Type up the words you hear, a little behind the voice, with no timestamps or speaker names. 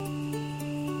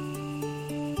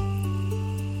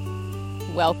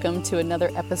Welcome to another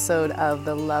episode of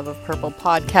the Love of Purple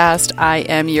podcast. I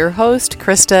am your host,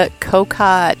 Krista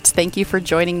Kokot. Thank you for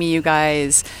joining me, you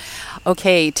guys.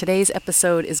 Okay, today's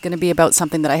episode is going to be about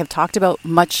something that I have talked about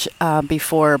much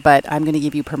before, but I'm going to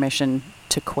give you permission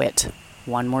to quit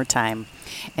one more time.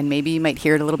 And maybe you might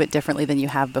hear it a little bit differently than you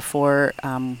have before,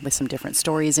 with some different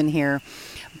stories in here.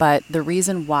 But the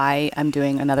reason why I'm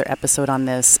doing another episode on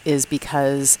this is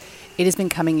because it has been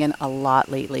coming in a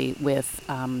lot lately with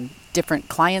different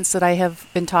clients that I have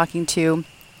been talking to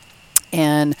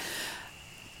and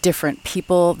different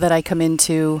people that I come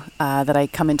into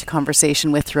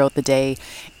conversation with throughout the day.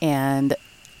 And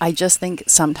I just think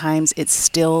sometimes it's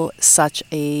still such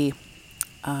a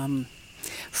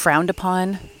frowned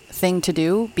upon thing to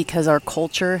do because our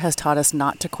culture has taught us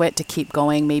not to quit, to keep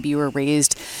going. Maybe you were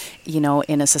raised, in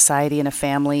a society, in a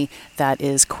family that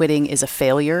is quitting is a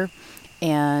failure.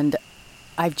 And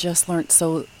I've just learned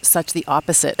such the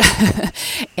opposite.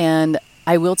 And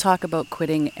I will talk about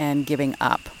quitting and giving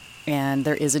up. And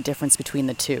there is a difference between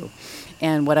the two.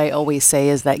 And what I always say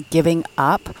is that giving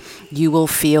up, you will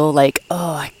feel like,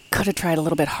 oh, I could have tried a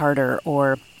little bit harder,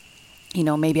 or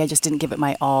maybe I just didn't give it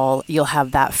my all. You'll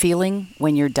have that feeling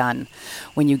when you're done,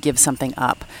 when you give something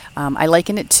up. I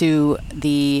liken it to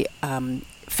the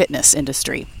fitness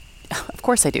industry. Of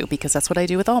course I do, because that's what I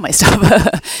do with all my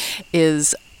stuff,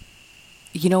 is,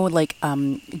 January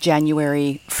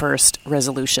 1st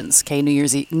resolutions, okay,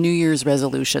 New Year's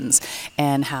resolutions,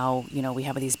 and how, we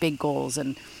have these big goals.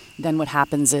 And then what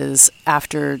happens is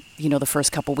after, the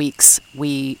first couple weeks,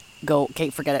 we go, okay,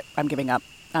 forget it, I'm giving up.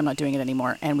 I'm not doing it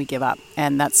anymore. And we give up.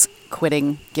 And that's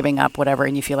quitting, giving up, whatever.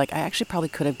 And you feel like I actually probably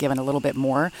could have given a little bit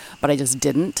more, but I just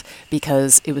didn't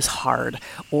because it was hard,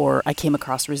 or I came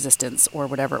across resistance, or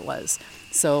whatever it was.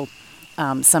 So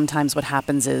sometimes what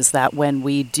happens is that when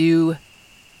we do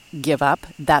give up,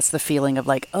 that's the feeling of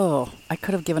like, oh, I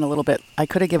could have given a little bit. I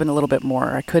could have given a little bit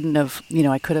more. I could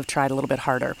have tried a little bit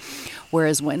harder.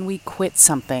 Whereas when we quit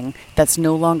something that's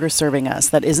no longer serving us,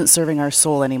 that isn't serving our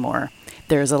soul anymore,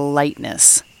 there's a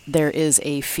lightness. There is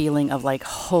a feeling of like,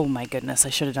 oh my goodness, I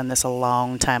should have done this a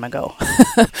long time ago.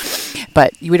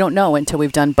 But we don't know until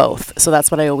we've done both. So that's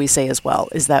what I always say as well,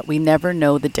 is that we never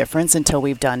know the difference until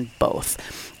we've done both.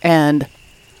 And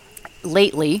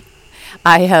lately,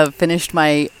 I have finished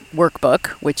my workbook,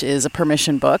 which is a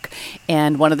permission book.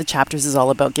 And one of the chapters is all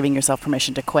about giving yourself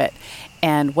permission to quit.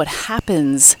 And what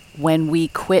happens when we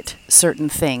quit certain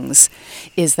things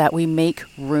is that we make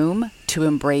room to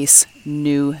embrace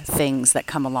new things that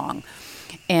come along.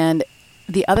 And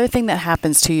the other thing that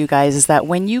happens to you guys is that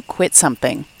when you quit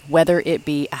something, whether it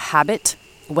be a habit,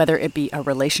 whether it be a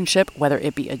relationship, whether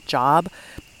it be a job,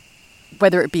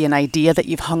 whether it be an idea that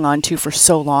you've hung on to for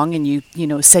so long and you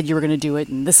said you were going to do it,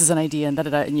 and this is an idea, and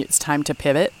and it's time to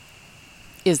pivot,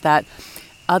 is that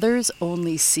others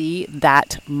only see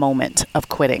that moment of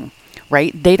quitting,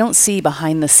 right? They don't see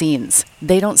behind the scenes.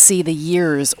 They don't see the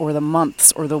years or the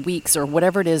months or the weeks or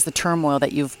whatever it is, the turmoil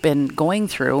that you've been going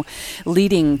through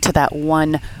leading to that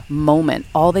one moment.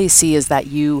 All they see is that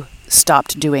you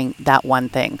stopped doing that one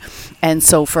thing. And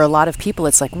so for a lot of people,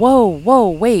 it's like, whoa,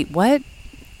 wait, what?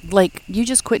 Like, you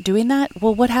just quit doing that?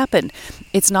 Well, what happened?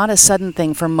 It's not a sudden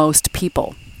thing for most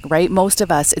people, right? Most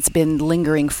of us, it's been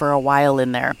lingering for a while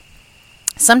in there.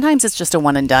 Sometimes it's just a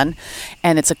one and done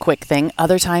and it's a quick thing.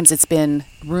 Other times it's been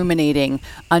ruminating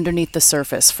underneath the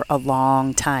surface for a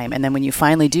long time. And then when you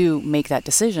finally do make that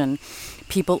decision,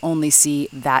 people only see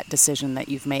that decision that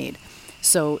you've made.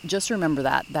 So just remember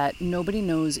that nobody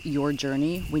knows your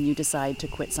journey when you decide to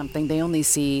quit something. They only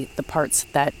see the parts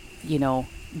that,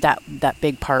 that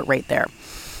big part right there.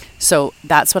 So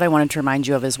that's what I wanted to remind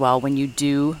you of as well. When you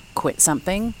do quit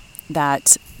something,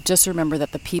 that just remember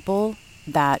that the people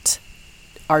that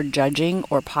are judging,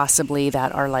 or possibly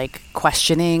that are like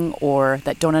questioning or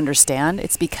that don't understand,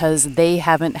 it's because they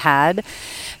haven't had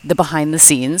the behind the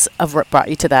scenes of what brought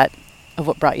you to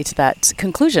that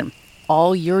conclusion.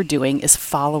 All you're doing is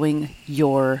following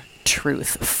your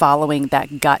truth, following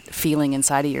that gut feeling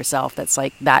inside of yourself that's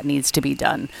like, that needs to be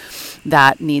done.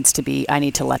 I need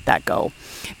to let that go.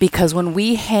 Because when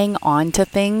we hang on to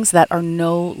things that are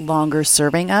no longer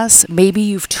serving us, maybe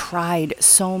you've tried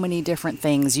so many different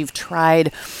things. You've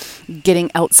tried getting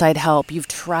outside help. You've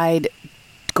tried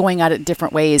going at it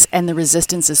different ways, and the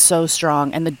resistance is so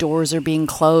strong and the doors are being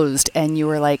closed, and you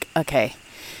were like, okay,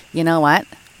 you know what?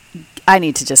 I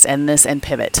need to just end this and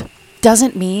pivot.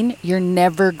 Doesn't mean you're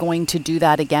never going to do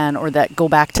that again, or that go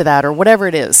back to that, or whatever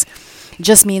it is. It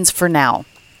just means for now.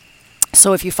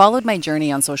 So if you followed my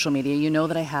journey on social media, you know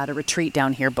that I had a retreat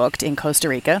down here booked in Costa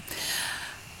Rica.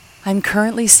 I'm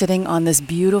currently sitting on this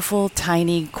beautiful,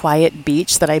 tiny, quiet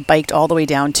beach that I biked all the way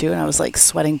down to, and I was like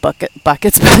sweating buckets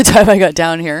by the time I got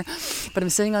down here. But I'm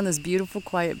sitting on this beautiful,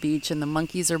 quiet beach, and the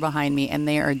monkeys are behind me, and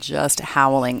they are just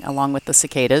howling along with the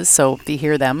cicadas. So if you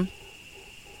hear them,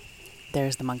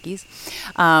 there's the monkeys.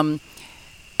 And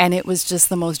it was just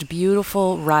the most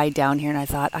beautiful ride down here. And I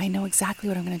thought, I know exactly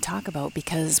what I'm going to talk about,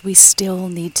 because we still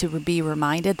need to be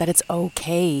reminded that it's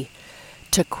okay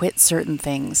to quit certain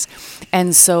things.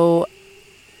 And so,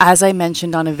 as I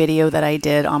mentioned on a video that I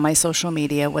did on my social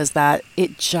media, was that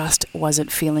it just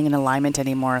wasn't feeling in alignment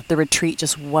anymore. The retreat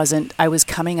just wasn't. I was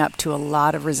coming up to a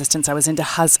lot of resistance. I was into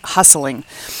hustling.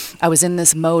 I was in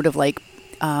this mode of like,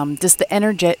 just the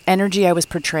energy I was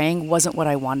portraying wasn't what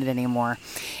I wanted anymore.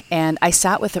 And I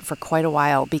sat with it for quite a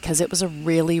while, because it was a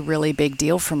really, really big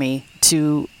deal for me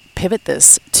to pivot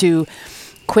this, to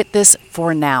quit this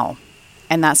for now.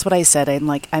 And that's what I said. I'm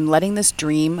like, I'm letting this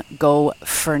dream go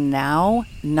for now,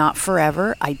 not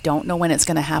forever. I don't know when it's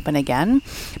going to happen again,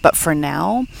 but for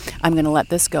now, I'm going to let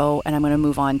this go, and I'm going to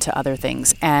move on to other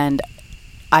things. And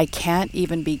I can't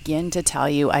even begin to tell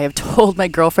you. I have told my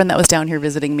girlfriend that was down here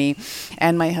visiting me,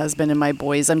 and my husband and my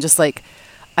boys, I'm just like,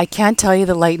 I can't tell you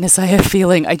the lightness I am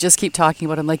feeling. I just keep talking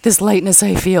about it. I'm like, this lightness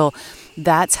I feel.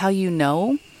 That's how you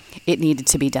know it needed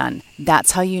to be done.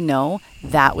 That's how you know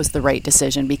that was the right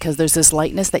decision, because there's this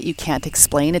lightness that you can't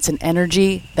explain. It's an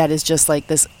energy that is just like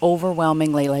this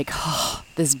overwhelmingly, like, oh,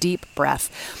 this deep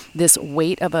breath. This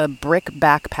weight of a brick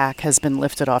backpack has been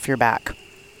lifted off your back.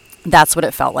 That's what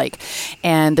it felt like.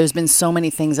 And there's been so many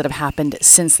things that have happened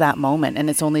since that moment. And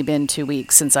it's only been 2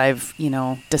 weeks since I've,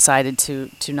 decided to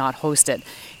not host it.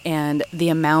 And the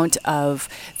amount of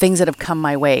things that have come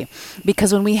my way.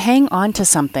 Because when we hang on to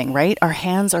something, right,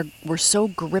 we're so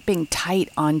gripping tight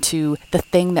onto the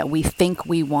thing that we think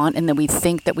we want, and that we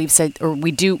think that we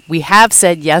have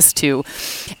said yes to.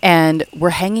 And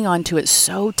we're hanging on to it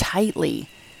so tightly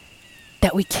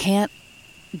that we can't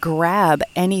grab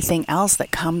anything else that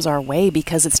comes our way,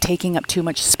 because it's taking up too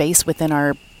much space within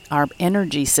our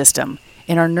energy system,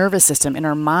 in our nervous system, in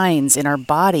our minds, in our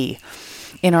body,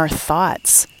 in our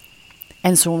thoughts.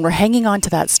 And so when we're hanging on to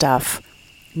that stuff,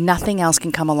 nothing else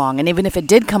can come along. And even if it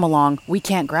did come along, we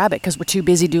can't grab it, because we're too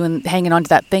busy hanging on to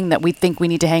that thing that we think we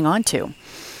need to hang on to.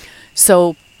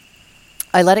 So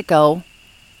I let it go.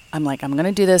 I'm like, I'm going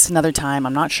to do this another time.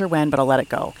 I'm not sure when, but I'll let it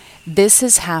go. This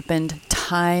has happened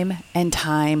time and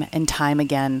time and time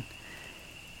again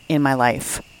in my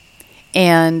life.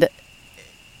 And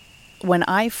when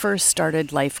I first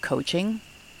started life coaching,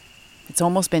 it's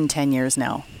almost been 10 years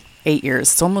now, 8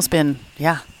 years. It's almost been,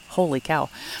 holy cow.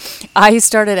 I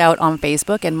started out on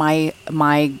Facebook, and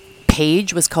my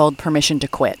page was called Permission to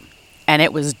Quit. And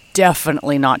it was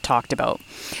definitely not talked about.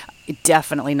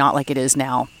 Definitely not like it is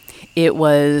now. It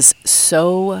was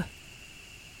so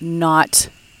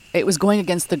it was going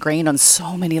against the grain on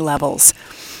so many levels.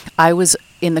 I was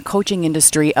in the coaching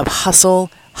industry of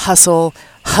hustle,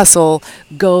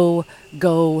 go,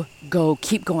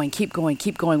 keep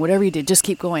going, whatever you did, just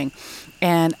keep going.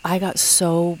 And I got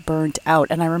so burnt out.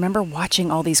 And I remember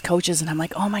watching all these coaches, and I'm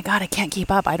like, oh my God, I can't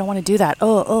keep up. I don't want to do that.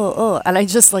 And I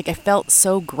just I felt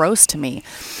so gross to me.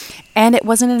 And it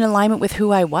wasn't in alignment with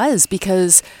who I was,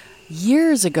 because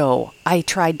years ago, I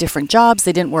tried different jobs.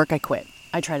 They didn't work. I quit.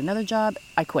 I tried another job.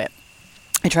 I quit.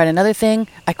 I tried another thing.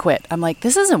 I quit. I'm like,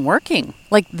 this isn't working.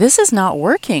 This is not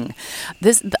working.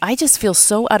 I just feel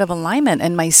so out of alignment,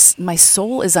 and my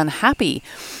soul is unhappy.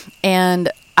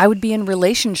 And I would be in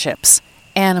relationships,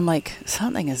 and I'm like,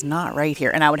 something is not right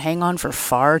here. And I would hang on for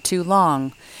far too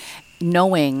long,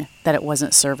 knowing that it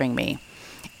wasn't serving me.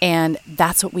 And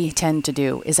that's what we tend to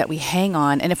do, is that we hang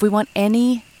on. And if we want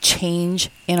any change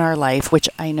in our life, which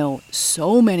I know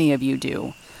so many of you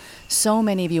do, so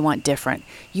many of you want different,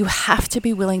 you have to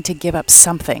be willing to give up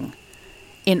something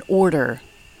in order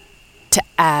to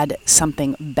add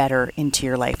something better into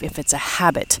your life. If it's a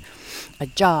habit, a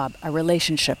job, a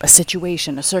relationship, a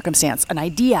situation, a circumstance, an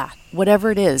idea,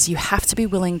 whatever it is, you have to be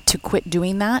willing to quit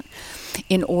doing that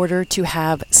in order to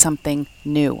have something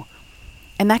new.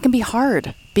 And that can be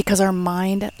hard, because our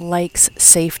mind likes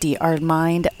safety. Our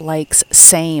mind likes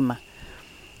same.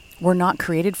 We're not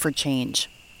created for change,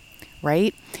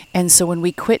 right? And so when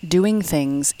we quit doing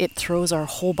things, it throws our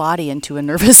whole body into a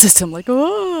nervous system, like,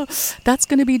 oh, that's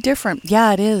going to be different.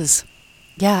 Yeah, it is.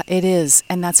 Yeah, it is.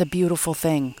 And that's a beautiful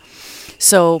thing.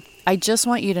 So I just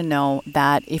want you to know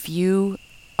that if you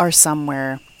are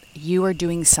somewhere, you are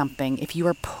doing something, if you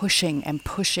are pushing and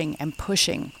pushing and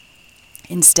pushing,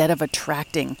 instead of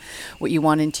attracting what you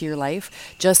want into your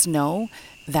life, just know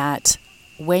that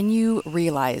when you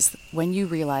realize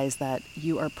that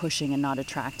you are pushing and not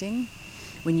attracting,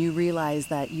 when you realize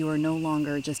that you are no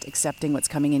longer just accepting what's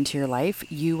coming into your life,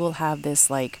 you will have this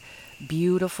like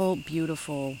beautiful,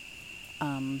 beautiful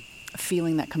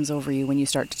feeling that comes over you when you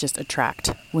start to just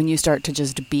attract, when you start to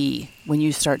just be, when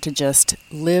you start to just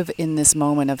live in this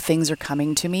moment of things are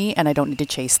coming to me and I don't need to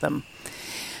chase them.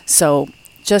 So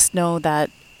just know that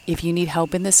if you need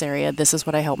help in this area, this is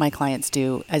what I help my clients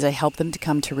do, as I help them to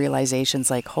come to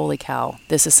realizations like, holy cow,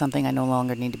 this is something I no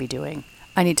longer need to be doing.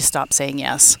 I need to stop saying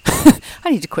yes. I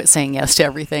need to quit saying yes to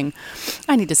everything.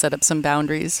 I need to set up some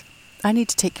boundaries. I need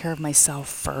to take care of myself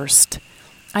first.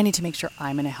 I need to make sure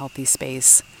I'm in a healthy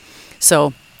space.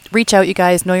 So reach out, you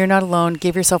guys. Know you're not alone.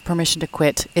 Give yourself permission to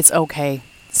quit. It's okay.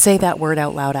 Say that word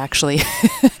out loud, actually.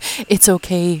 It's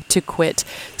okay to quit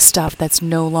stuff that's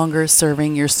no longer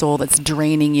serving your soul, that's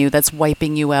draining you, that's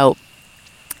wiping you out.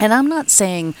 And I'm not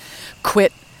saying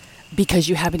quit because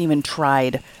you haven't even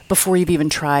tried, before you've even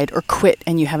tried, or quit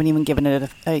and you haven't even given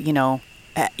it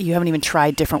you haven't even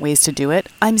tried different ways to do it.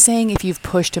 I'm saying if you've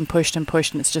pushed and pushed and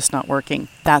pushed and it's just not working,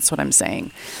 that's what I'm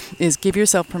saying, is give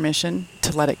yourself permission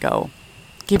to let it go.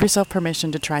 Give yourself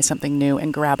permission to try something new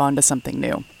and grab onto something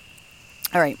new.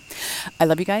 All right. I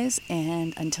love you guys.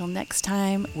 And until next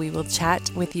time, we will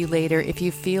chat with you later. If you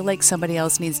feel like somebody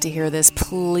else needs to hear this,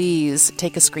 please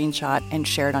take a screenshot and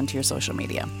share it onto your social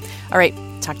media. All right.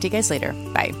 Talk to you guys later.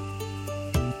 Bye.